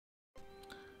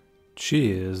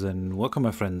Cheers and welcome my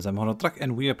friends, I'm Horath Drak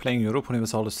and we are playing Europa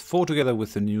Universalis IV together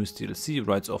with the newest DLC,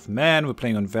 Rights of Man. We're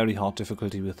playing on very hard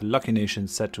difficulty with Lucky Nation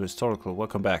set to historical.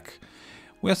 Welcome back.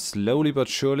 We are slowly but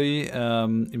surely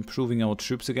improving our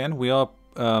troops again. We are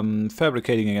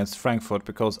fabricating against Frankfurt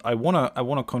because I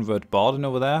wanna convert Baden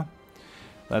over there.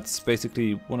 That's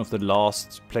basically one of the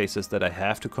last places that I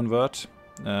have to convert.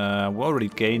 We're already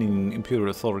gaining imperial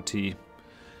authority.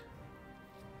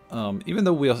 Even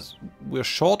though we're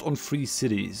short on free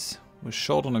cities, we're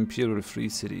short on imperial free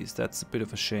cities. That's a bit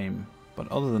of a shame. But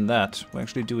other than that, we're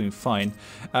actually doing fine.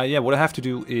 Yeah, what I have to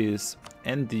do is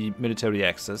end the military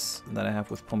access that I have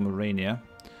with Pomerania,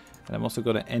 and I'm also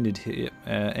gonna end it here,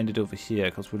 end it over here,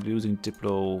 because we're losing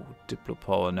diplo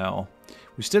power now.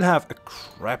 We still have a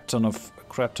crap ton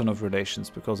of relations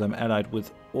because I'm allied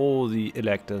with all the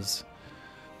electors.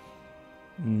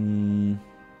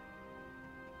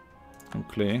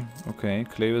 Okay,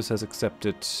 Clavis has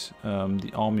accepted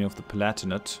the army of the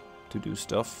Palatinate to do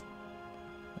stuff.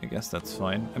 I guess that's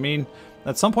fine. I mean,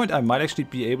 at some point I might actually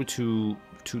be able to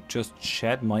just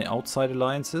shed my outside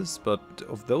alliances, but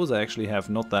of those I actually have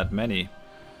not that many.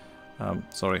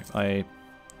 Sorry, I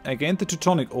gained the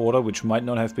Teutonic Order, which might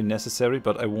not have been necessary,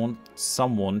 but I want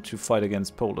someone to fight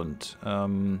against Poland.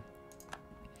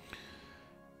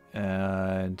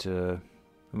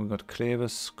 We've got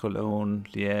Clavis, Cologne,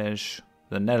 Liège,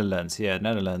 the Netherlands. Yeah,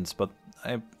 Netherlands, but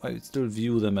I still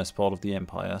view them as part of the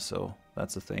Empire, so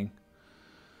that's the thing.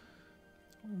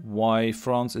 Why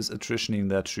France is attritioning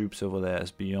their troops over there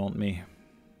is beyond me.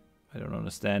 I don't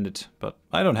understand it, but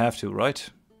I don't have to, right?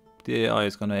 The AI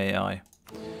is gonna AI.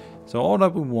 So all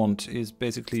that we want is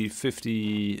basically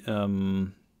 50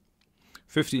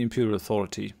 imperial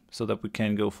authority, so that we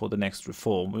can go for the next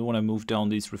reform. We want to move down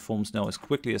these reforms now as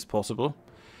quickly as possible.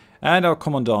 And our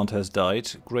commandant has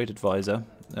died. Great advisor.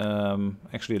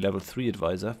 Actually a level 3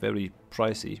 advisor. Very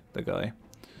pricey, the guy.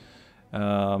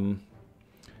 Don't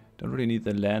really need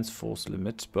the lance force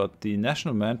limit, but the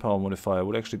national manpower modifier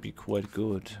would actually be quite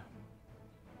good.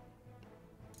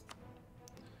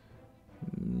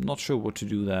 Not sure what to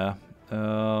do there.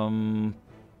 Gonna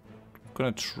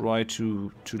try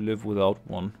to live without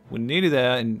one. We're nearly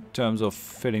there in terms of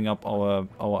filling up our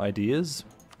ideas.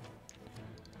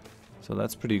 So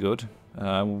that's pretty good.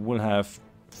 We'll have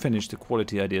finished the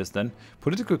quality ideas then.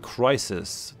 Political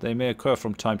crisis. They may occur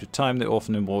from time to time. They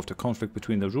often involve the conflict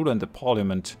between the ruler and the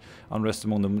parliament, unrest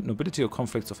among the nobility, or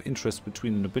conflicts of interest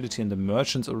between the nobility and the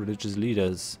merchants or religious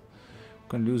leaders. We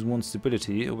can lose one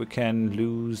stability, or we can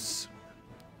lose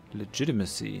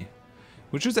legitimacy,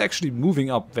 which is actually moving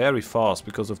up very fast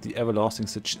because of the everlasting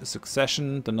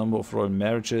succession, the number of royal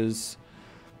marriages,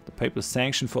 the papal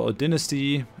sanction for our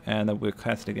dynasty, and that we're a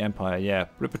Catholic Empire. Yeah,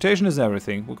 reputation is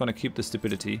everything. We're gonna keep the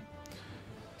stability.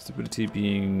 Stability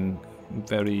being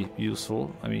very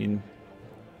useful. I mean,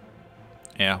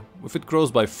 yeah, if it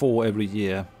grows by 4 every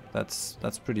year, that's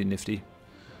pretty nifty.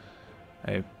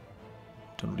 I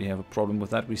don't really have a problem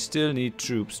with that. We still need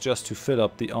troops just to fill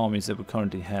up the armies that we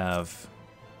currently have.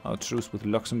 Our truce with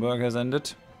Luxembourg has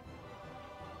ended.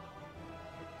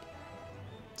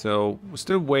 So we're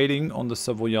still waiting on the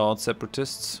Savoyard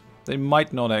separatists. They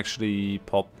might not actually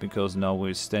pop because now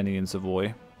we're standing in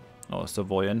Savoy, or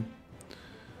Savoyen,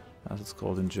 as it's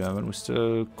called in German. We're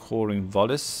still coring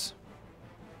Wallis.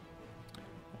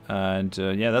 And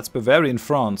yeah, that's Bavarian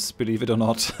France, believe it or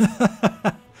not.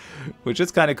 Which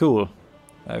is kind of cool,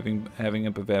 having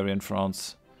a Bavarian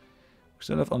France. We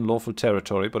still have unlawful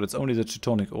territory, but it's only the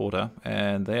Teutonic Order,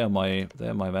 and they are my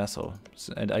vassal,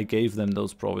 and I gave them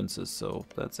those provinces, so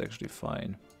that's actually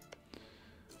fine.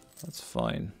 That's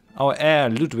fine. Our heir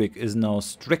Ludwig is now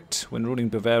strict. When ruling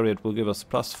Bavaria, it will give us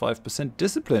plus 5%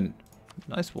 discipline.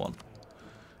 Nice one.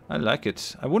 I like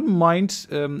it. I wouldn't mind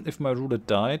if my ruler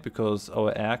died, because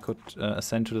our heir could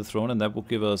ascend to the throne, and that would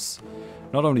give us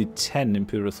not only 10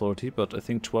 imperial authority, but I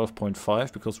think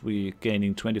 12.5, because we're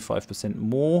gaining 25%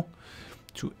 more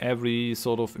to every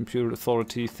sort of imperial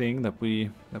authority thing that we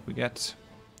get.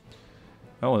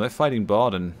 Oh, they're fighting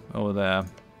Baden over there.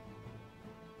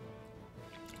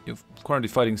 You're currently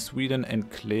fighting Sweden and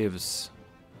Claves.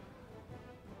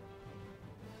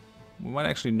 We might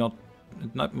actually not.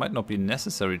 It might not be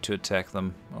necessary to attack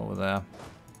them over there.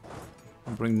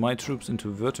 I'll bring my troops into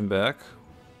Württemberg,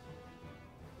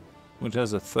 which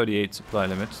has a 38 supply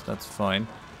limit. That's fine.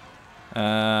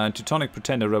 Teutonic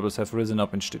Pretender rebels have risen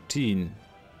up in Stettin.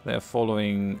 They are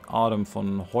following Adam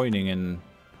von Heuningen.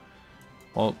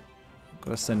 Well,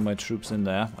 gotta send my troops in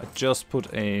there. I just put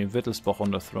a Wittelsbach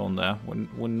on the throne there.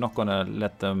 We're not gonna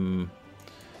let them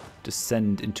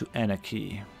descend into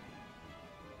anarchy.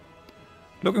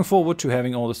 Looking forward to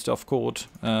having all the stuff caught.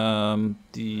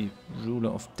 The ruler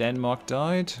of Denmark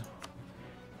died.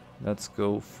 Let's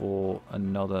go for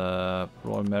another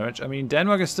royal marriage. I mean,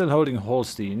 Denmark is still holding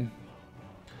Holstein.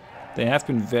 They have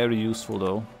been very useful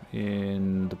though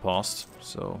in the past,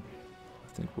 so I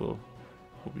think we'll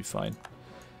be fine.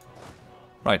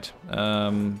 Right,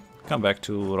 come back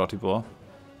to Ratibor.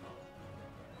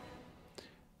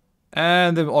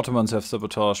 And the Ottomans have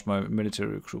sabotaged my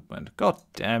military recruitment. God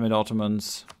damn it,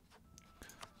 Ottomans.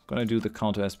 Gonna do the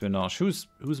counter-espionage.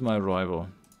 Who's my rival?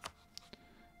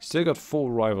 Still got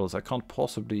 4 rivals. I can't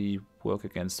possibly work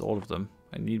against all of them.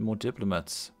 I need more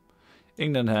diplomats.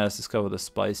 England has discovered the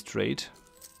spice trade.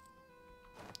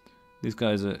 These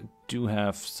guys do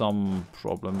have some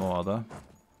problem or other.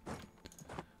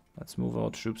 Let's move our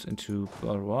troops into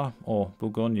Barrois, or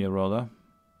Bourgogne rather,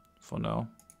 for now.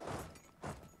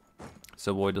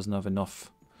 Savoy doesn't have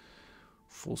enough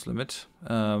force limit.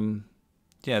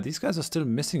 Yeah, these guys are still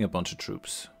missing a bunch of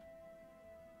troops.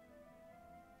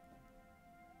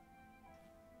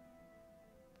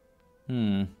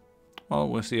 Well,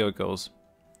 we'll see how it goes.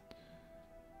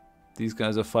 These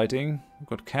guys are fighting. We've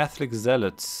got Catholic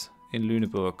zealots in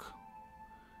Lüneburg.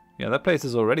 Yeah, that place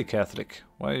is already Catholic.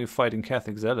 Why are you fighting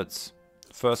Catholic zealots?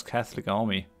 First Catholic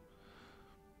army.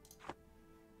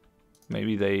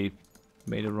 Maybe they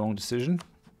made a wrong decision?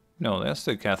 No, they're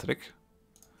still Catholic.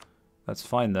 That's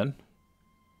fine then.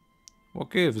 What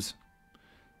gives?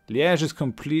 Liège is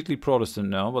completely Protestant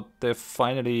now, but they're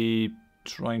finally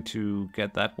trying to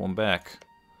get that one back.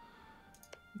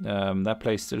 That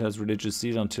place still has religious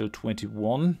zeal until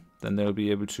 21. Then they'll be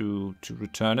able to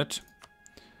return it.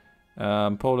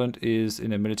 Poland is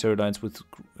in a military alliance with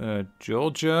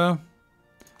Georgia.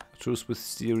 A truce with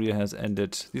Syria has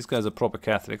ended. These guys are proper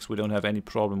Catholics. We don't have any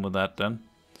problem with that then.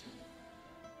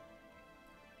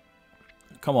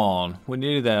 Come on, we're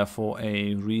nearly there for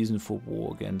a reason for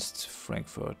war against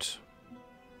Frankfurt.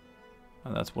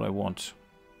 And that's what I want.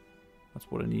 That's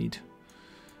what I need.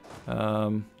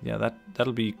 Yeah,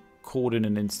 that'll be caught in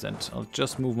an instant. I'll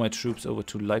just move my troops over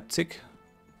to Leipzig,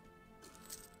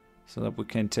 so that we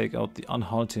can take out the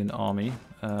Anhaltine army.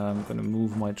 I'm going to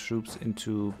move my troops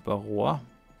into Barrois.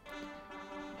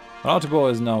 Ratibor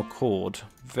is now caught.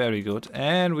 Very good.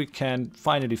 And we can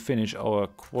finally finish our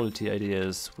quality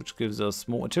ideas, which gives us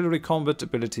more artillery combat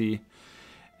ability,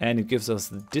 and it gives us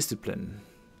discipline.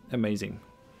 Amazing.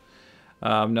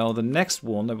 Now the next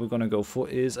one that we're going to go for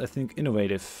is, I think,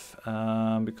 innovative,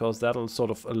 because that'll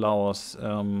sort of allow us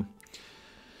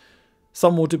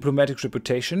some more diplomatic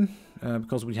reputation,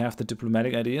 because we have the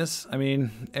diplomatic ideas. I mean,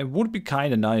 it would be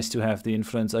kind of nice to have the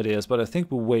influence ideas, but I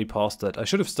think we're way past that. I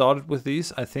should have started with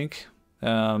these, I think,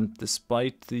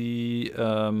 despite the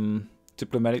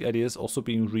diplomatic ideas also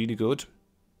being really good.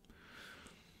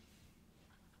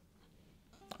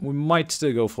 We might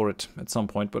still go for it at some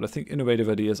point, but I think innovative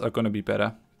ideas are going to be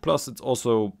better. Plus, it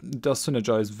also does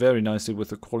synergize very nicely with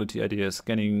the quality ideas.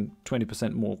 Getting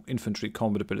 20% more infantry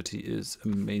combat ability is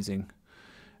amazing.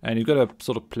 And you've got to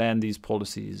sort of plan these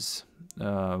policies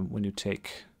when you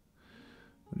take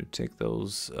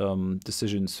those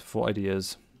decisions for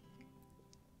ideas.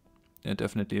 Yeah,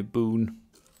 definitely a boon.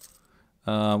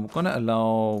 We're going to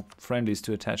allow friendlies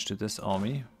to attach to this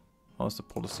army. How's the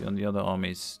policy on the other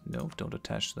armies? No, don't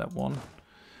attach to that one.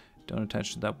 Don't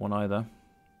attach to that one either.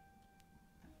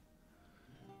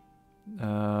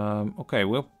 Okay,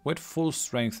 we're at full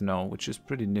strength now, which is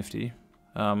pretty nifty.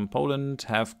 Poland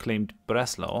have claimed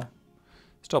Breslau.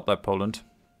 Stop that, Poland.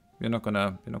 You're not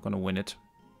gonna win it.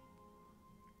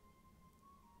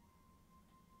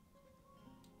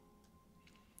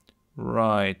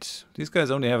 Right. These guys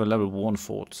only have a level 1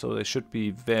 fort, so they should be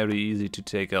very easy to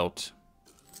take out.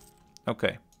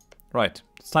 Okay, right,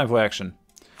 it's time for action.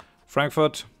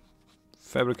 Frankfurt,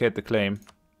 fabricate the claim.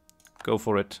 Go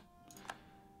for it.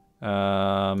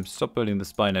 Stop building the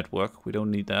spy network, we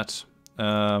don't need that.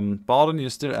 Baden,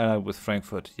 you're still allied with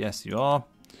Frankfurt. Yes, you are.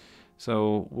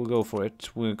 So we'll go for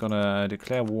it. We're gonna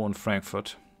declare war on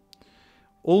Frankfurt.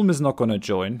 Ulm is not gonna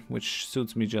join, which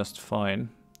suits me just fine.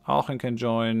 Aachen can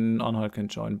join, Anhalt can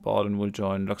join, Baden will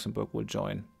join, Luxembourg will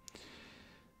join.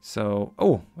 So,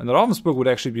 oh, and Ravensburg would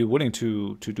actually be willing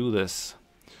to do this.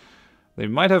 They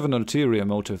might have an ulterior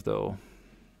motive, though.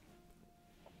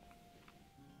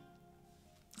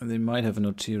 They might have an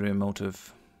ulterior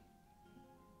motive.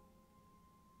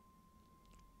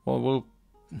 Well,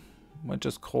 might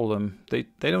just call them. They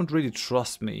don't really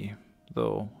trust me,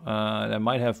 though. They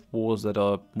might have wars that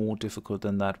are more difficult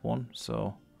than that one,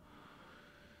 so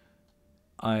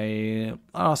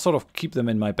I'll sort of keep them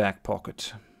in my back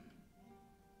pocket.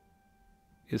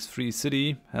 Is free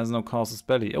city, has no casus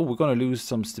belli. Oh, we're gonna lose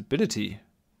some stability.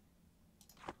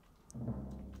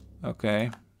 Okay,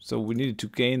 so we needed to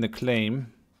gain the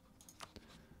claim.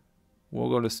 We're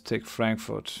going to take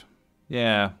Frankfurt.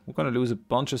 Yeah, we're going to lose a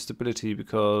bunch of stability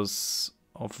because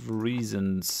of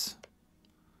reasons.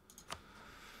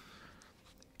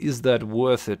 Is that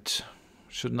worth it?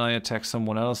 Shouldn't I attack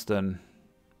someone else then?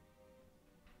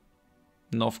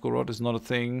 Novgorod is not a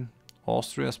thing.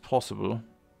 Austria is possible.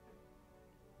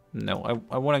 No,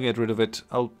 I want to get rid of it.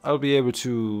 I'll be able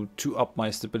to up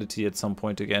my stability at some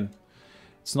point again.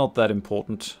 It's not that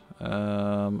important.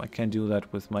 I can do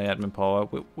that with my admin power.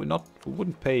 We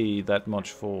wouldn't pay that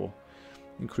much for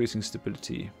increasing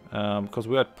stability because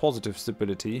we're at positive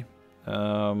stability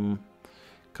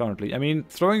currently. I mean,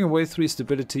 throwing away 3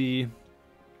 stability,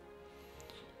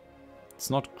 it's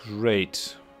not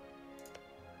great.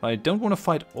 I don't want to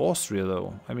fight Austria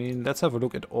though. I mean, let's have a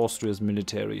look at Austria's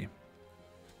military.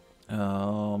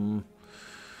 So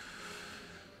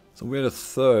we're the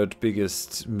 3rd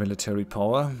biggest military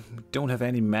power. We don't have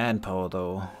any manpower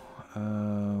though.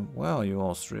 Where are you,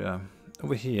 Austria?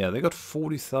 Over here. They got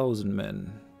 40,000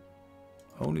 men.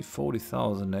 Only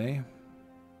 40,000, eh?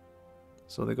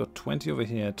 So they got 20 over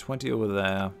here, 20 over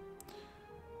there.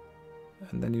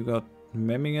 And then you got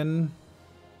Memmingen.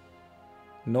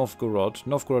 Novgorod.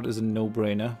 Novgorod is a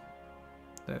no-brainer.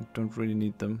 I don't really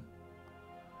need them.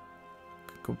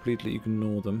 Completely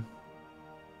ignore them.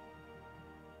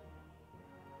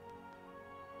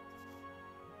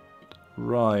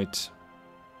 Right.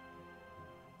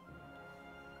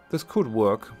 This could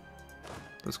work.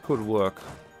 This could work.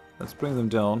 Let's bring them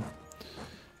down.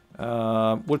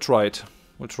 We'll try it.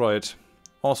 We'll try it.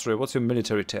 Austria, what's your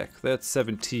military tech? They're at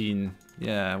 17.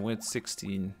 Yeah, we're at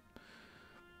 16.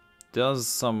 Does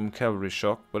some cavalry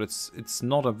shock, but it's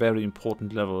not a very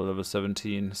important level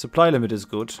 17. Supply limit is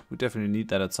good. We definitely need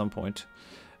that at some point.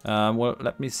 Well,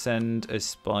 let me send a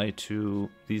spy to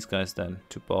these guys then,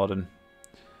 to Baden.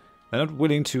 They're not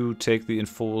willing to take the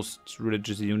enforced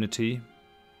religious unity,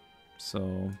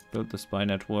 so build the spy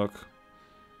network,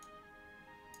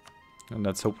 and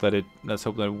let's hope that it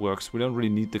works. We don't really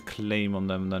need the claim on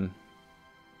them then.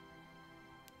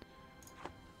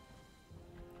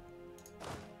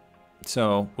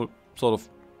 So we'll sort of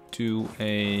do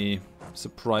a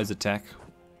surprise attack.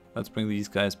 Let's bring these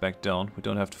guys back down. We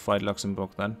don't have to fight Luxembourg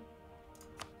then.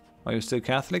 Are you still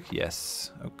Catholic?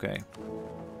 Yes. Okay.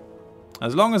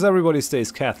 As long as everybody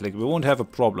stays Catholic, we won't have a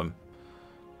problem.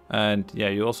 And yeah,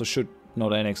 you also should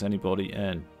not annex anybody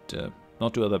and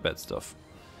not do other bad stuff.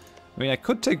 I mean, I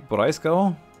could take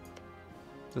Breisgau.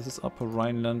 This is Upper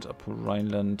Rhineland, Upper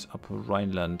Rhineland, Upper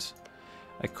Rhineland.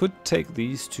 I could take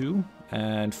these two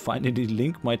and finally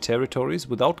link my territories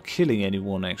without killing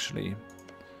anyone, actually.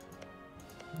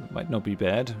 It might not be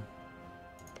bad.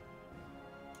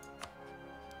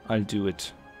 I'll do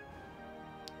it.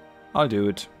 I'll do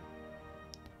it.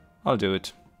 I'll do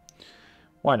it.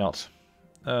 Why not?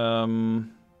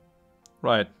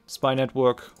 Right, spy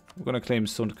network. We're gonna claim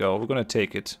Sundgau. We're gonna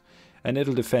take it, and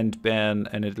it'll defend Bern,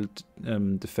 and it'll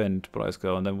defend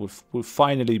Breisgau, and then we'll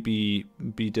finally be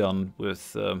done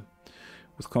with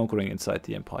conquering inside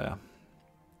the empire.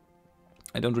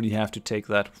 I don't really have to take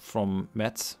that from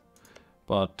Metz,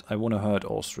 but I want to hurt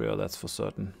Austria. That's for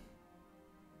certain.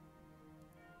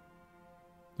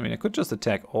 I mean, I could just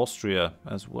attack Austria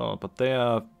as well, but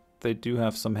they do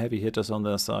have some heavy hitters on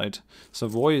their side.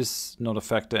 Savoy is not a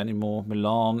factor anymore.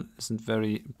 Milan isn't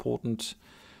very important.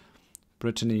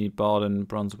 Brittany, Baden,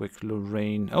 Brunswick,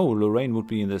 Lorraine. Oh, Lorraine would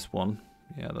be in this one.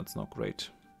 Yeah, that's not great.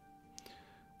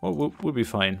 Well, we'll be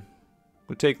fine.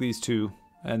 We'll take these two,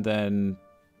 and then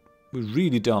we're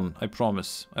really done. I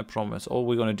promise. I promise. All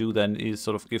we're going to do then is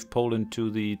sort of give Poland to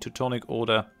the Teutonic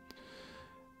Order.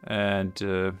 And,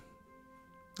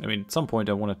 I mean, at some point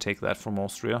I want to take that from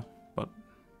Austria. But,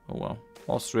 oh well.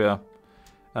 Austria.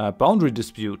 Boundary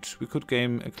dispute. We could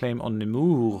gain a claim on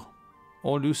Namur.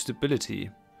 Or lose stability.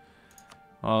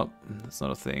 Well, that's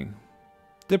not a thing.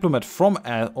 Diplomat from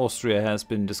Austria has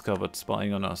been discovered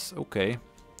spying on us. Okay.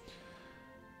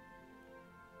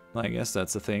 I guess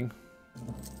that's a thing.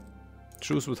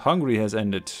 Truce with Hungary has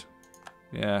ended.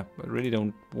 Yeah, I really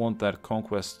don't want that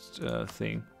conquest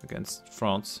thing against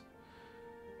France.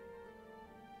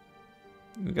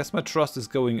 I guess my trust is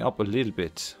going up a little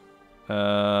bit.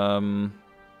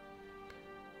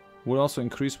 Will also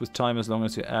increase with time as long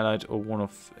as your allied or one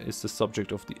of is the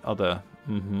subject of the other.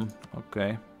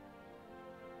 Okay.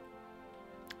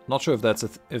 Not sure if that's a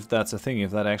thing.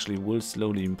 If that actually will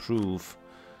slowly improve,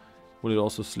 will it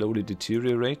also slowly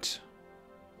deteriorate?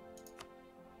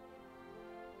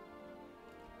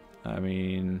 I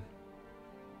mean,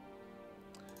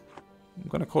 I'm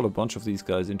gonna call a bunch of these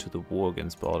guys into the war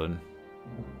against Baden.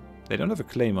 They don't have a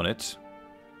claim on it.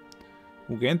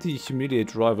 Who gained the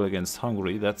humiliate rival against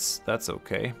Hungary. That's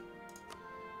okay.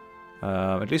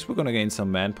 At least we're gonna gain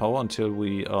some manpower until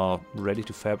we are ready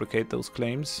to fabricate those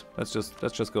claims. Let's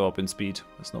just go up in speed.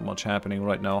 There's not much happening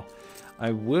right now.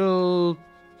 I will.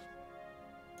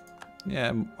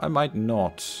 Yeah, I might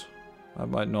not. I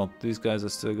might not. These guys are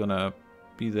still gonna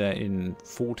be there in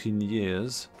 14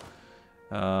 years.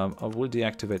 I will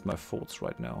deactivate my forts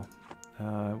right now.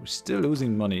 We're still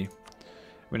losing money.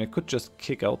 I mean, I could just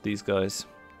kick out these guys.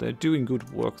 They're doing good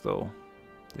work, though.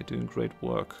 They're doing great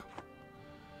work.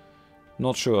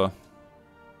 Not sure.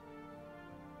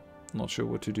 Not sure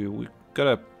what to do. We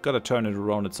gotta turn it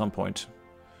around at some point.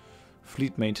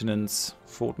 Fleet maintenance,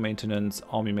 fort maintenance,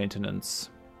 army maintenance.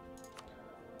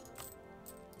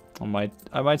 I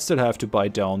might still have to buy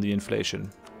down the inflation.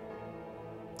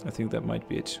 I think that might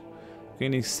be it.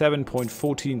 Gaining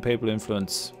 7.14 papal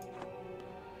influence.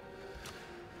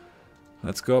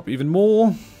 Let's go up even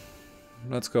more.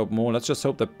 Let's go up more. Let's just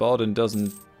hope that Baden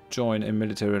doesn't join a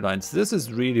military alliance. This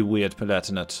is really weird,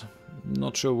 Palatinate.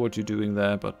 Not sure what you're doing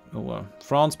there, but oh well.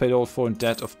 France paid all foreign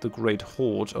debt of the Great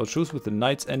Horde. Our truce with the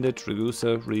Knights ended.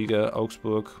 Ragusa, Riga,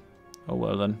 Augsburg. Oh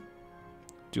well then.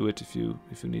 Do it if you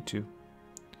need to.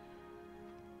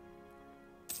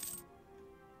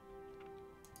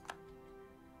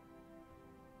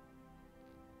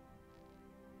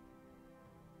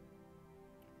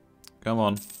 Come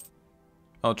on.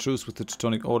 Our truce with the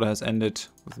Teutonic Order has ended.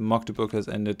 With Magdeburg has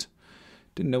ended.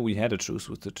 Didn't know we had a truce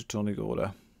with the Teutonic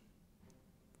Order.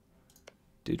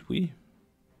 Did we?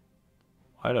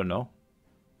 I don't know.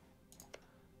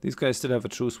 These guys still have a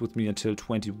truce with me until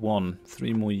 21.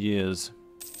 3 more years.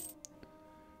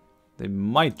 They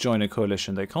might join a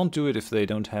coalition. They can't do it if they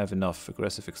don't have enough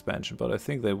aggressive expansion, but I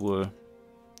think they will.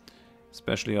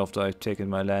 Especially after I've taken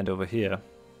my land over here.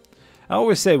 I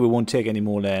always say we won't take any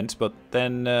more land, but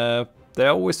then there are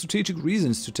always strategic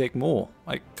reasons to take more.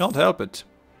 I can't help it.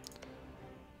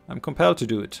 I'm compelled to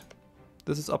do it.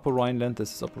 This is Upper Rhineland,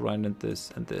 this is Upper Rhineland,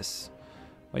 this and this.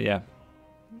 But yeah,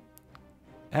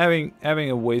 having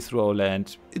a way through our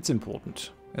land, it's important.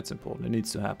 It's important. It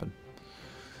needs to happen.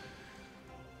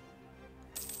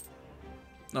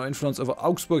 Now, influence over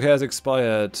Augsburg has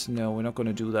expired. No, we're not going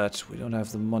to do that. We don't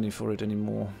have the money for it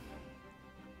anymore.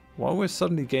 Why are we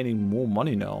suddenly gaining more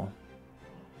money now?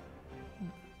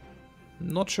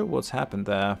 Not sure what's happened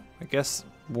there. I guess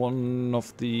one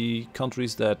of the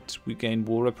countries that we gained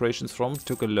war reparations from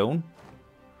took a loan.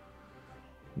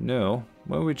 No,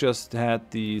 well, we just had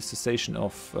the cessation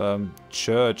of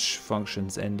church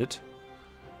functions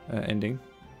ending.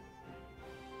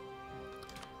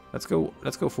 Let's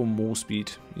go for more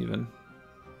speed, even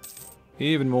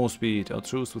more speed. Our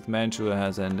truce with Mantua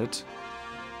has ended.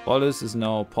 Wallace is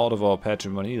now part of our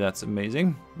patrimony. That's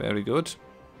amazing. Very good.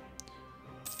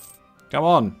 Come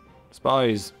on,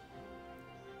 spies.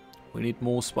 We need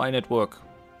more spy network.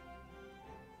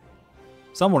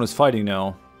 Someone is fighting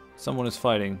now. Someone is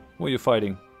fighting. Who are you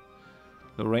fighting?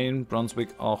 Lorraine, Brunswick,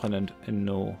 Aachen, and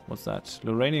no. What's that?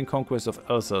 Lorrainian conquest of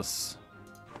Alsace.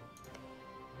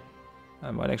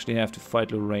 I might actually have to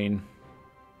fight Lorraine.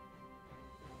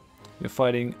 You're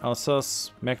fighting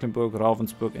Alsace, Mecklenburg,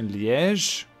 Ravensburg, and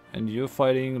Liège. And you're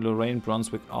fighting Lorraine,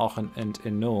 Brunswick, Aachen, and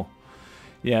Hainaut.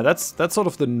 Yeah, that's sort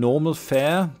of the normal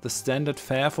fare, the standard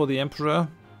fare for the Emperor.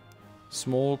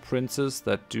 Small princes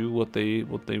that do what they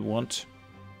want.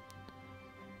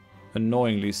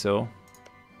 Annoyingly so.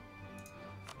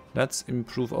 Let's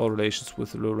improve our relations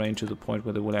with Lorraine to the point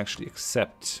where they will actually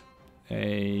accept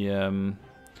a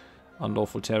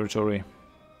unlawful territory.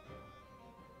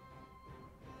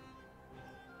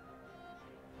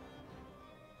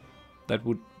 That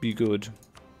would be good.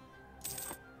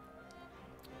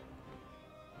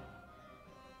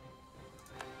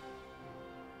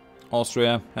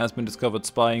 Austria has been discovered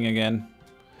spying again.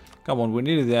 Come on, we're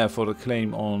nearly there for the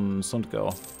claim on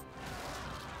Sundgau.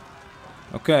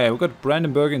 Okay, we've got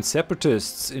Brandenburgian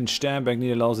separatists in Sternberg,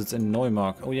 Niederlausitz and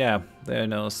Neumark. Oh yeah, they're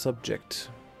now subject.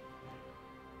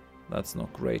 That's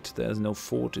not great. There's no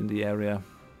fort in the area.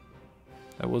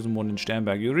 There wasn't one in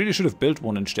Sternberg. You really should have built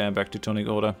one in Sternberg, Teutonic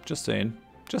Order. Just saying.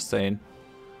 Just saying.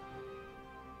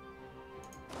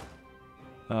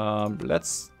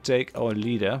 Let's take our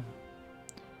leader.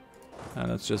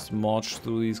 And let's just march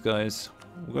through these guys.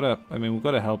 We've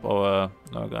gotta help our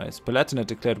guys. Palatinate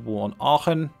declared war on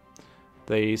Aachen.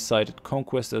 They cited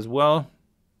conquest as well.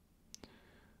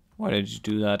 Why did you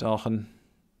do that, Aachen?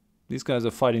 These guys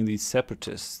are fighting these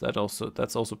separatists.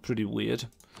 That's also pretty weird.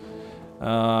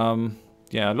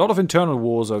 Yeah, a lot of internal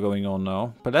wars are going on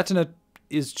now. Palatinate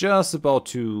is just about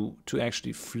to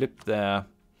actually flip their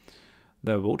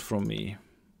vote from me.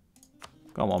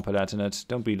 Come on, Palatinate.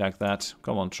 Don't be like that.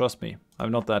 Come on, trust me.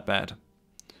 I'm not that bad.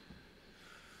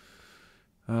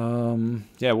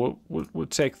 Yeah, we'll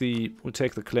take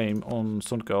the claim on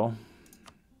Sundgau.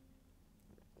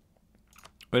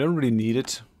 We don't really need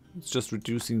it. It's just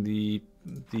reducing the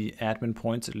admin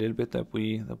points a little bit that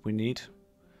we need.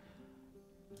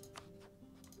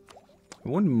 I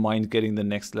wouldn't mind getting the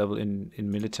next level in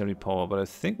military power, but I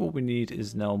think what we need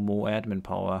is now more admin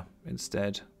power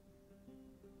instead.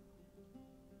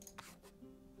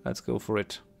 Let's go for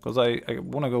it. Because I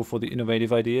want to go for the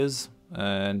innovative ideas,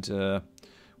 and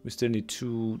we still need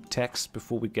 2 techs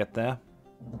before we get there.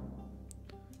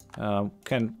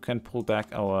 Can pull back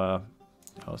our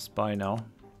spy now.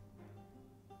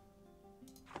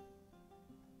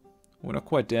 We're not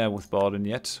quite there with Baden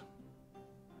yet.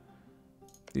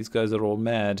 These guys are all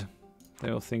mad. They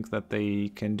all think that they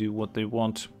can do what they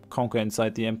want, conquer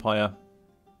inside the empire.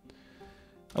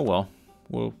 Oh well,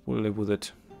 we'll live with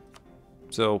it.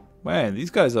 So, man, these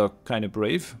guys are kind of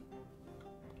brave.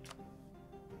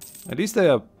 At least they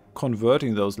are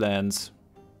converting those lands.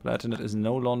 Palatinate is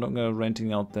no longer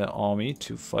renting out their army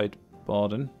to fight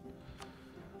Baden.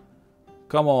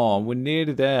 Come on, we're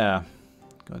nearly there.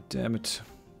 God damn it.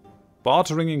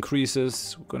 Bartering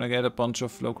increases. We're gonna get a bunch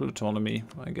of local autonomy.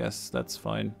 I guess that's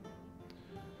fine.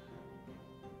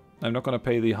 I'm not gonna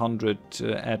pay the 100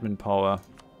 admin power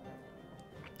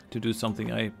to do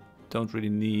something I don't really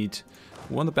need.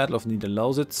 We won the Battle of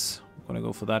Niederlausitz. We're gonna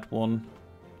go for that one.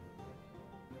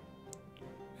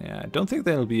 Yeah, I don't think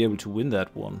they'll be able to win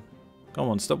that one. Come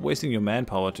on, stop wasting your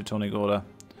manpower, Teutonic Order.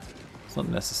 It's not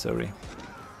necessary.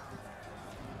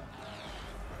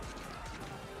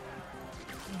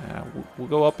 Yeah, we'll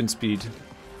go up in speed.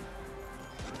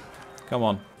 Come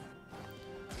on.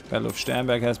 Battle of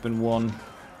Sternberg has been won.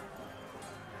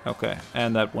 Okay,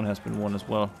 and that one has been won as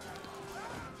well.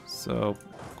 So,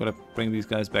 gotta bring these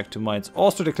guys back to Mainz.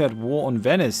 Austria declared war on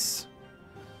Venice.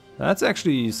 That's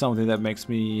actually something that makes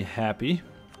me happy.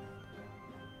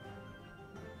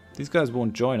 These guys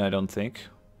won't join, I don't think.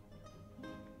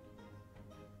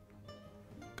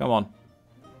 Come on.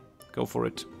 Go for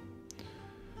it.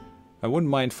 I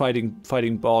wouldn't mind fighting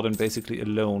Baden basically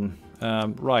alone.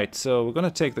 Right, so we're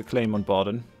gonna take the claim on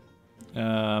Baden.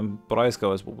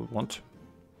 Breisgau is what we want.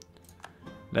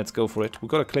 Let's go for it. We've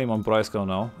got a claim on Breisgau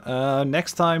now.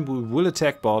 Next time we will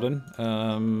attack Baden.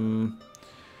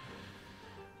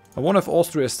 I wonder if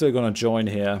Austria is still gonna join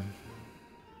here.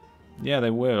 Yeah,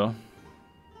 they will.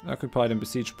 Occupied and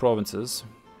besieged provinces.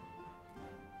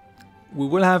 We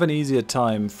will have an easier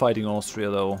time fighting Austria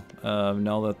though,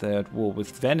 now that they're at war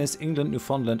with Venice, England,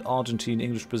 Newfoundland, Argentina,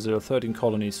 English Brazil, 13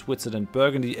 colonies, Switzerland,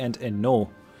 Burgundy and Hainaut.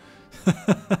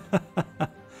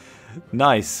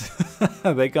 Nice.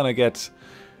 They're gonna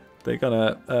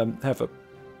have a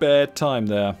bad time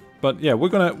there. But yeah, we're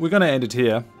gonna end it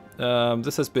here.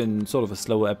 This has been sort of a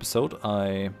slower episode.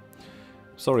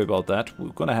 Sorry about that.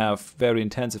 We're gonna have very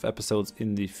intensive episodes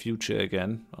in the future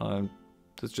again.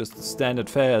 It's just the standard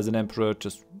fare as an emperor,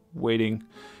 just waiting,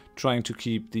 trying to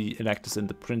keep the electors and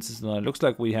the princes. And it looks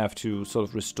like we have to sort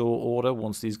of restore order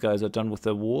once these guys are done with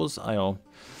their wars.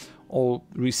 I'll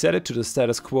reset it to the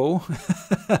status quo.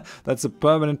 That's a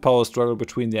permanent power struggle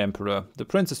between the emperor. The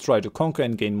princes try to conquer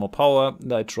and gain more power,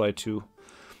 and I try to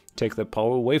take their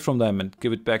power away from them and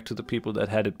give it back to the people that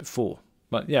had it before.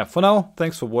 But yeah, for now,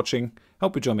 thanks for watching.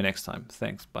 Hope you join me next time.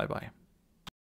 Thanks, bye bye.